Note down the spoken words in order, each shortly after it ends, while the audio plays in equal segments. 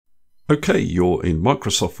Okay, you're in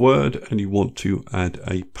Microsoft Word and you want to add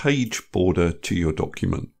a page border to your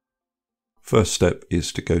document. First step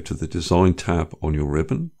is to go to the Design tab on your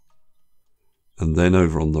ribbon, and then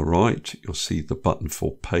over on the right you'll see the button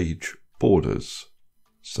for Page Borders.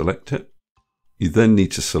 Select it. You then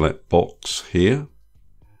need to select Box here,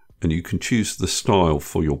 and you can choose the style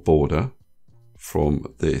for your border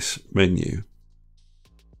from this menu.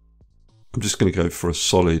 I'm just going to go for a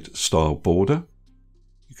solid style border.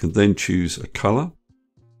 You can then choose a color,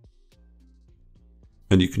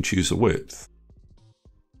 and you can choose a width.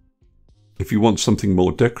 If you want something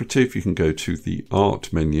more decorative, you can go to the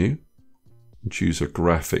Art menu and choose a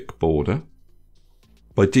graphic border.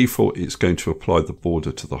 By default, it's going to apply the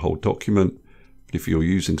border to the whole document, but if you're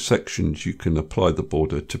using sections, you can apply the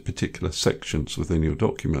border to particular sections within your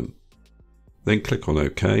document. Then click on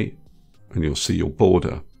OK, and you'll see your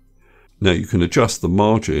border. Now you can adjust the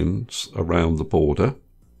margins around the border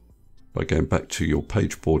by going back to your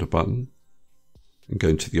Page Border button and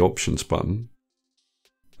going to the Options button,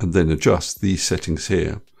 and then adjust these settings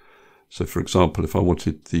here. So for example, if I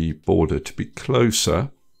wanted the border to be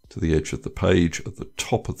closer to the edge of the page at the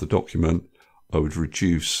top of the document, I would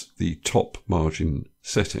reduce the top margin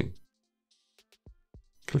setting.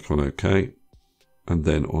 Click on OK, and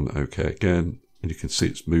then on OK again, and you can see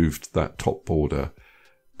it's moved that top border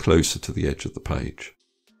closer to the edge of the page.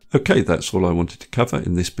 Okay, that's all I wanted to cover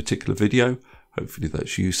in this particular video. Hopefully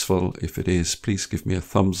that's useful. If it is, please give me a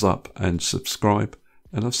thumbs up and subscribe,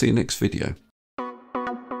 and I'll see you next video.